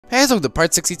Hey, welcome to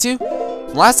part 62.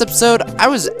 Last episode, I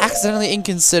was accidentally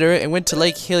inconsiderate and went to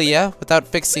Lake Hiya without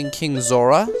fixing King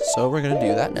Zora, so we're gonna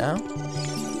do that now.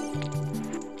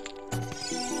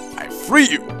 I free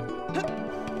you!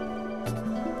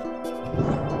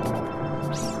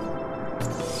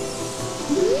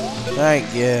 Alright,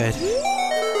 good.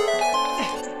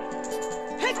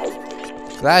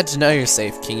 Glad to know you're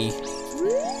safe, Kingy.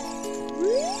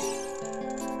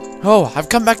 Oh, I've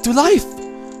come back to life!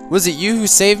 Was it you who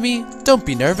saved me? Don't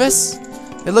be nervous.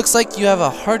 It looks like you have a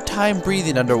hard time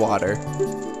breathing underwater.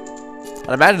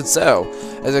 I imagine so.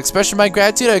 As an expression of my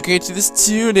gratitude, I created you this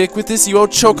tunic. With this, you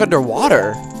won't choke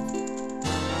underwater.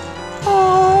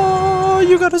 Oh,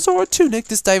 you got a Zora tunic.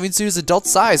 This diving suit is adult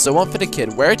size, so it won't fit a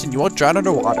kid. Wear it and you won't drown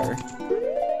underwater.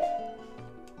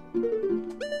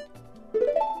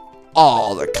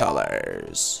 All the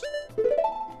colors.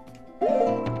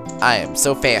 I am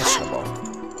so fashionable.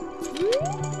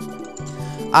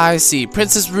 I see.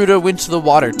 Princess Ruto went to the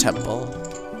water temple.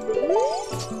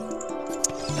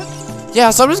 Yeah,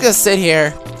 so I'm just gonna sit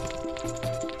here.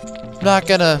 I'm not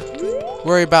gonna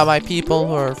worry about my people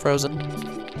who are frozen.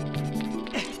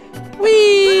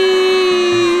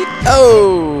 Whee!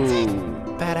 Oh!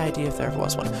 Bad idea if there ever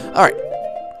was one. Alright.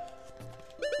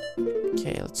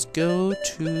 Okay, let's go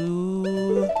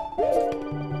to...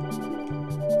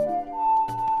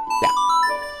 Yeah.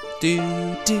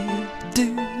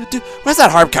 Where's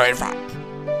that harp coming from?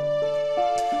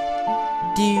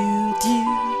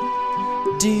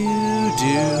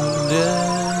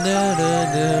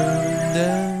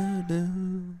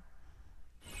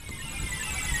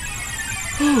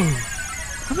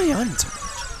 How am I yawning so much?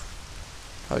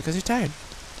 Probably because you're tired.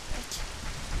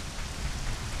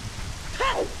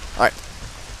 Alright.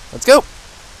 Let's go!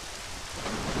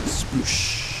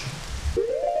 Swoosh.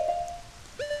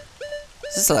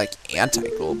 This is like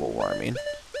anti-global warming.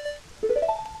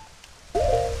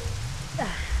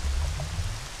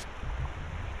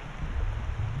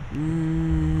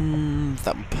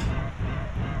 Thump.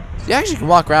 You actually can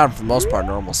walk around for the most part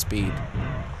normal speed.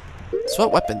 So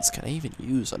what weapons can I even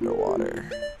use underwater?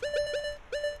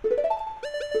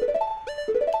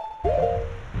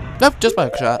 Nope, just my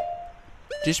hook shot.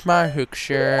 Just my hook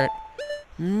shot.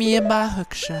 Me and my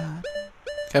hook shot.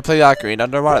 Can I play the ocarina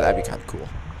underwater? That'd be kind of cool.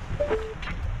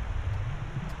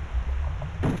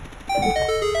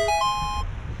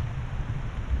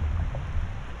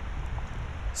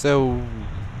 So...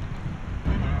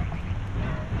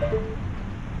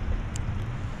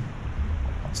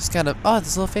 just kind of... oh,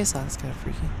 this little face on. That's kind of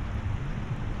freaky.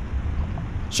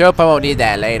 Sure hope I won't need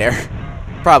that later.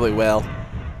 Probably will.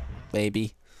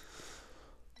 Maybe.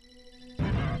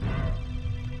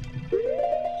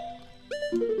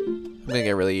 I'm gonna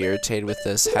get really irritated with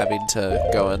this, having to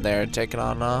go in there and take it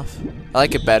on and off. I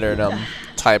like it better in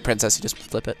Twilight Princess, you just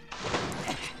flip it.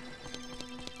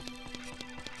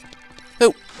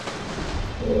 Oh!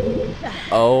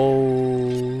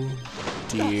 Oh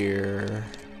dear.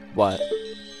 What?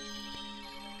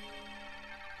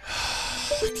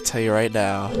 I can tell you right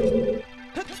now. The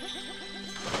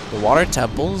Water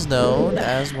Temple is known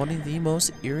as one of the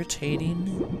most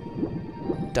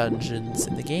irritating dungeons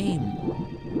in the game.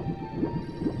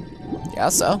 Yeah,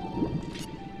 so?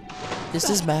 This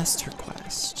is Master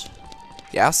Quest.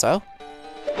 Yeah, so?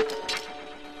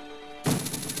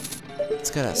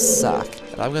 It's gonna suck,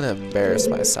 and I'm gonna embarrass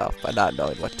myself by not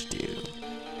knowing what to do.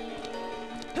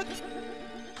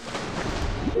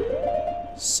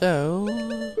 So...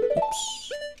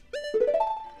 oops.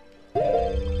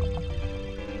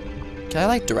 Can I,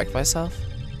 like, direct myself?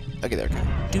 Okay, there we go.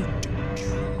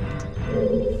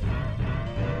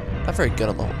 Not very good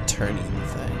on the whole turning thing.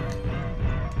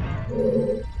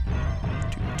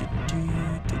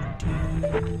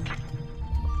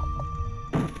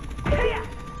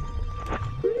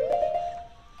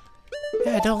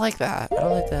 Yeah, I don't like that. I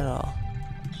don't like that at all.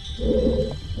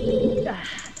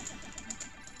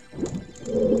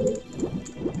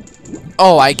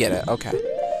 Oh, I get it. Okay.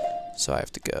 So I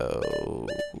have to go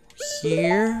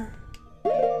here.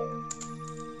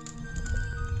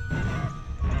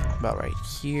 About right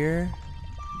here.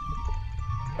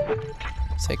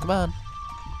 Say, come on.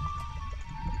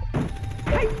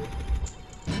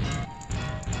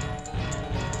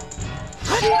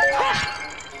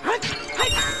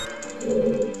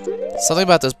 Something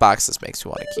about those boxes makes me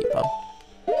want to keep them.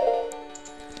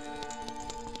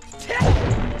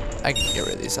 I can get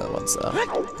rid of these other ones though,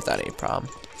 without any problem.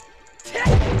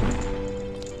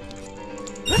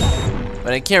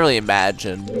 But I can't really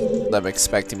imagine them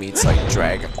expecting me to like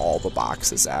drag all the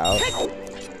boxes out.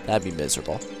 That'd be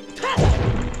miserable.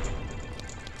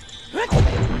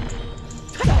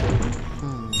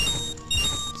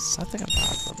 something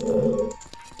about them though.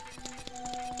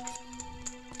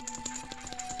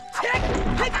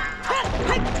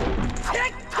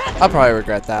 I'll probably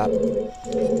regret that.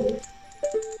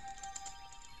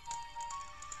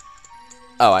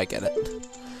 Oh, I get it.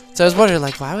 So I was wondering,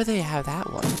 like, why would they have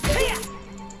that one?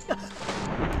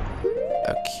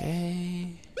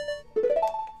 Okay.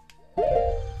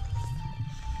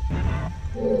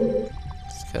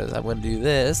 It's because I'm gonna do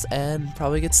this and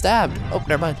probably get stabbed. Oh,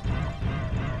 never mind.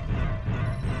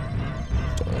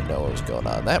 Don't really know what was going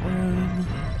on in that room.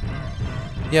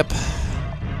 Yep.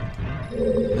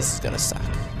 This is gonna suck.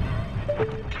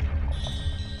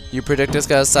 You predict it's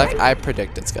gonna suck? I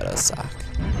predict it's gonna suck.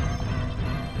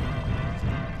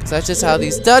 Cause that's just how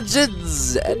these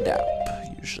dungeons end up,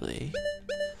 usually.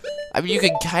 I mean, you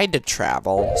can kinda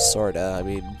travel, sorta. I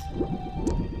mean,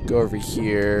 go over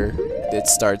here. It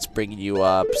starts bringing you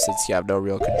up since you have no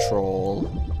real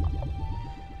control.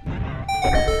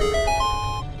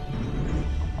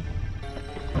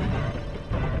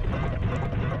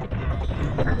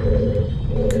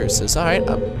 Curses. Alright,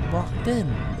 I'm locked in.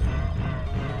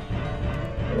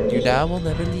 You now will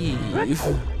never leave.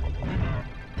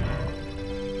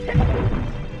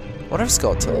 What if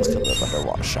Skulltulas can live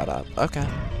underwater? Shut up. Okay.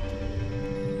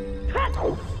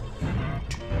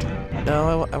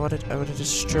 No, I want to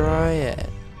destroy it.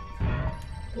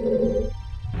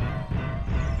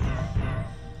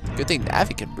 Good thing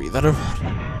Navi can breathe underwater.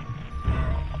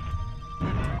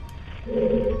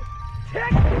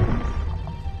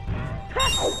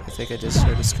 I think I just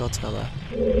heard a Skulltula.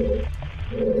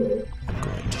 I'm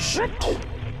going to shoot.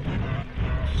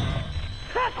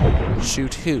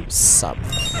 Shoot who?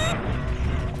 Something.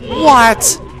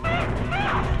 What?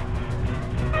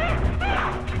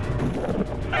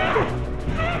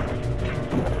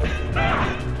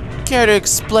 Care to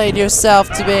explain yourself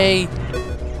to me?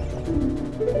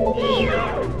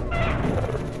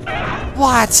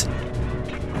 What?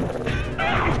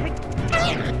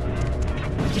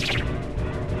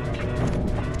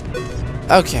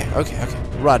 Okay.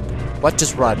 Run. What?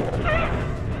 Just run.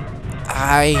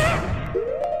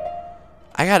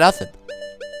 I got nothing.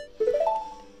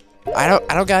 I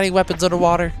don't got any weapons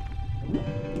underwater.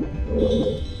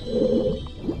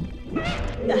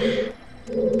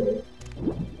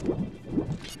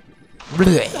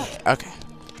 Okay.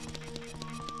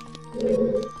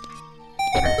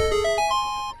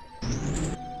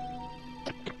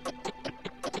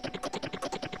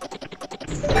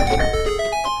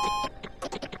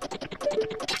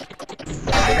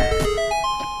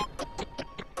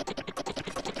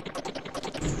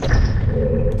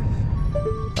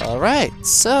 Alright,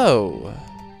 so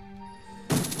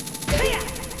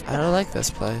I don't like this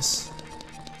place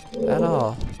at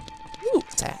all. Ooh,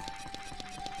 what's that?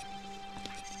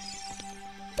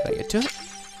 Can I get to it?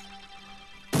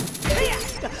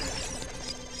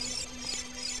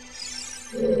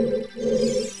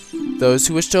 Those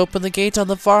who wish to open the gate on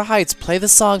the far heights, play the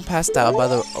song passed down by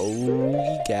the...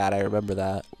 Oh, God, I remember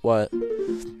that. What?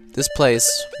 This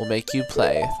place will make you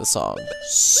play the song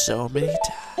so many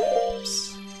times.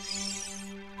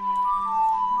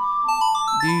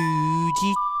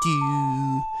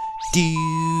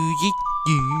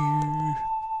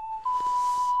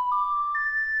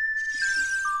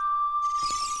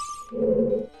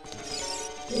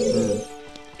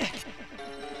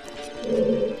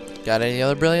 Got any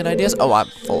other brilliant ideas? Oh, I'm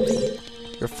full of them.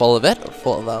 You're full of it or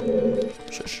full of them?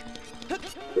 Shush.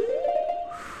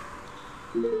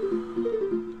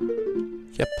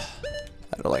 Yep.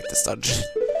 I don't like this dungeon.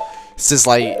 It's just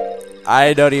like,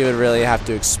 I don't even really have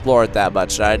to explore it that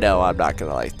much, and I know I'm not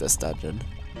gonna like this dungeon.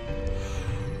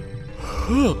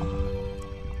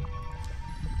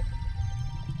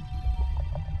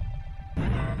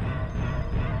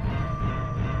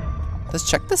 Let's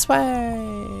check this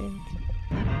way.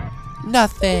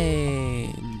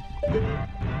 Nothing.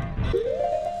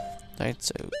 Alright,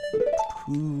 so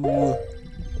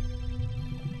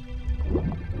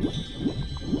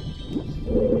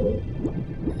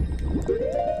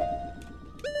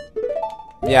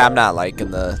yeah, I'm not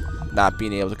liking the not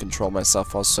being able to control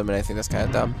myself while swimming. I think that's kind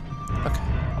of dumb. Okay.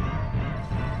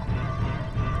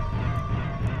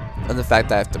 And the fact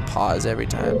that I have to pause every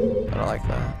time. I don't like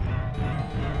that.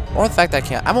 Or the fact that I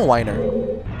can't. I'm a whiner.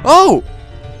 Oh!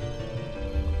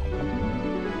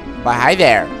 Why, hi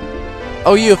there.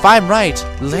 Oh, you, if I'm right.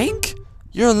 Link?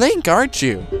 You're Link, aren't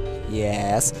you?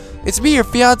 Yes. It's me, your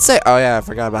fiance. Oh, yeah, I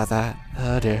forgot about that.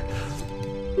 Oh, dear.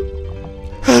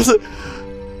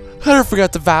 I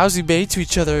forgot the vows we made to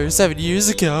each other 7 years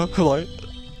ago. I'm like,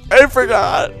 I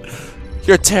forgot.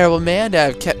 You're a terrible man to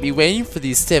have kept me waiting for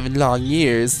these 7 long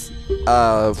years.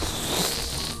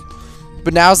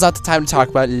 But now's not the time to talk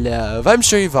about love. I'm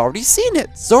sure you've already seen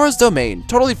it. Zora's domain.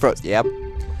 Totally froze. Yep.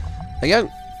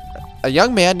 A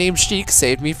young man named Sheik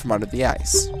saved me from under the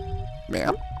ice.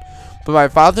 Man. But my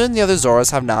father and the other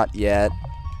Zoras have not yet.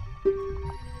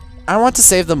 I want to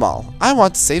save them all. I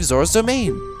want to save Zora's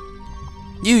domain.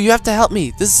 You have to help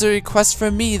me. This is a request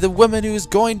from me, the woman who is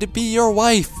going to be your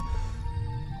wife.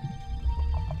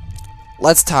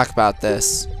 Let's talk about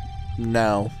this.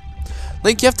 No.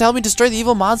 Link, you have to help me destroy the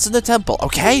evil monster in the temple,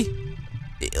 okay?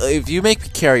 If you make me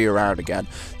carry you around again.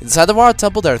 Inside the water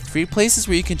temple, there are 3 places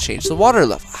where you can change the water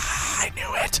level. Ah, I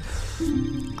knew it.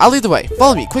 I'll lead the way.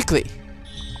 Follow me, quickly.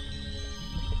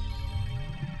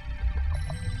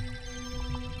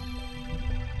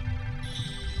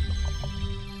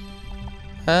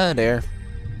 Ah, there.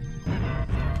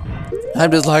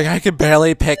 I'm just like, I can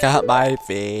barely pick up my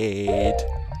feet.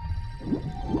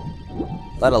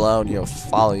 Let alone,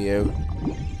 follow you.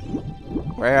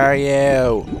 Where are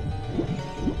you?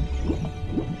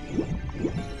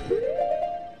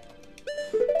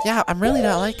 Yeah, I'm really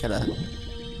not liking it.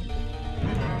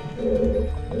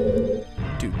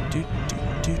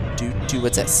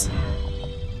 What's this?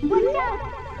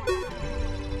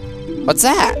 What's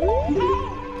that?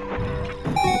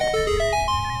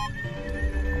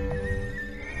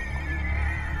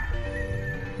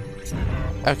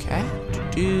 Okay.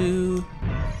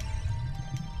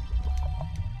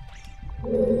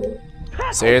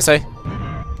 Seriously?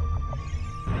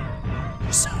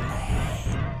 You're so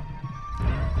late.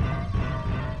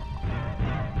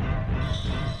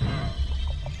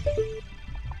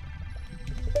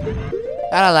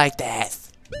 I don't like that.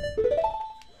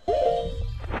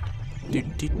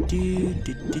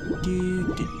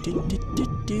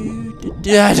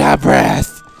 Yeah, breath.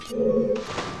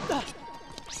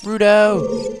 Ruto.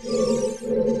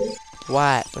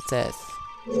 What? What's this?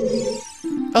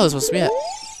 Oh, this must be it.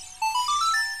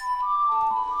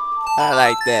 I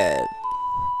like that.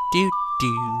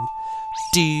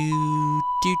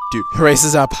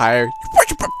 Races up higher.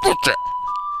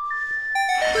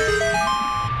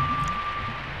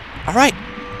 Alright.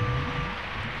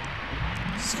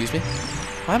 Excuse me.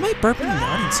 Why am I burping and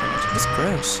yawning so much? That's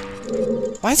gross.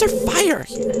 Why is there fire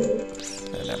here?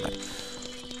 Oh, never mind.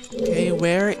 Okay,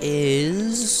 where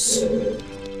is...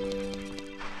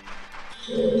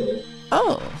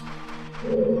 Oh.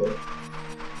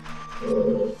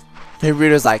 And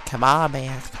Rita's like, come on,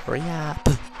 man, hurry up.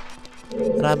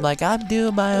 And I'm like, I'm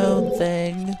doing my own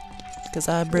thing. Because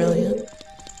I'm brilliant.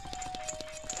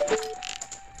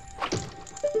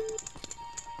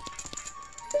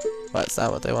 What's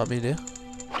that what they want me to do?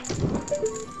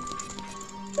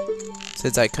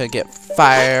 Since I couldn't get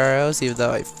fire arrows, even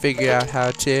though I figured out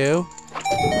how to.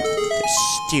 They're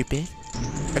stupid.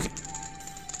 Okay.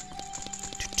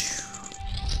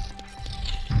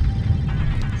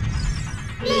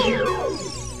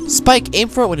 Spike, aim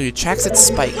for it when it attracts its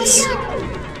spikes.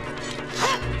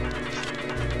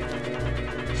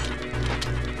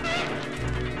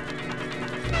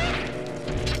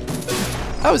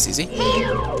 That was easy.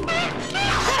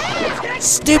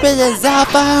 Stupid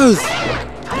Lizalfos!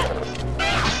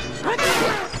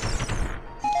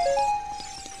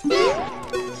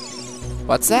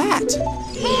 What's that?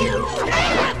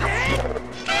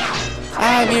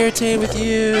 I'm irritated with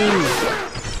you.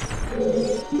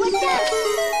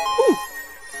 Ooh.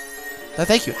 No,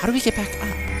 thank you. How do we get back up?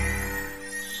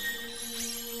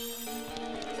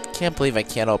 Can't believe I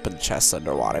can't open chests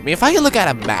underwater. I mean, if I can look at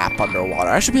a map underwater,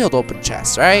 I should be able to open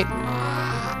chests, right?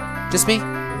 Just me?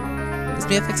 Just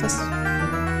me that thinks this?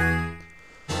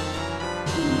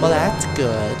 Well, that's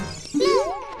good.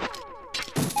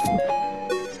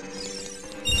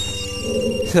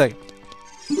 Like,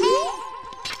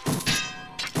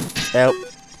 nope.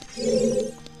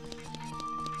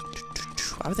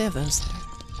 Why would they have those there?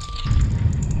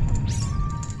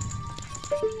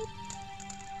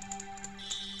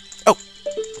 Oh!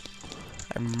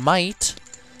 I might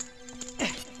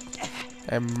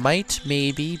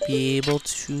maybe be able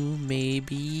to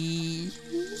maybe...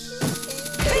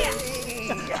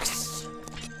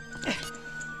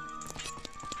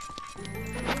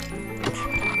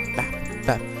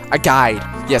 A guide.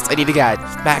 Yes, I need a guide.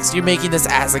 Max, you're making this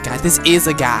as a guide. This is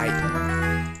a guide.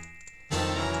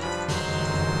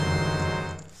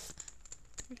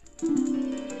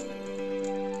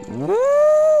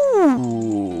 Ooh.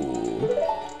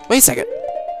 Wait a second.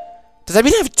 Does that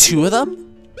mean I have 2 of them?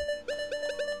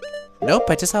 Nope,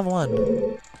 I just have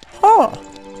 1. Huh.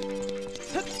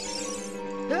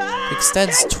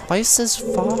 Extends twice as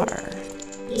far.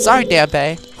 Sorry,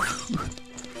 Dampe.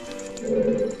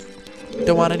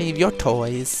 Don't want any of your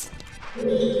toys.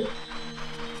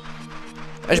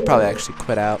 I should probably actually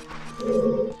quit out.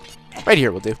 Right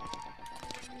here will do.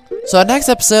 So next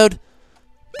episode,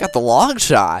 got the long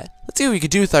shot. Let's see what we can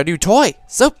do with our new toy.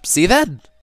 So, see you then.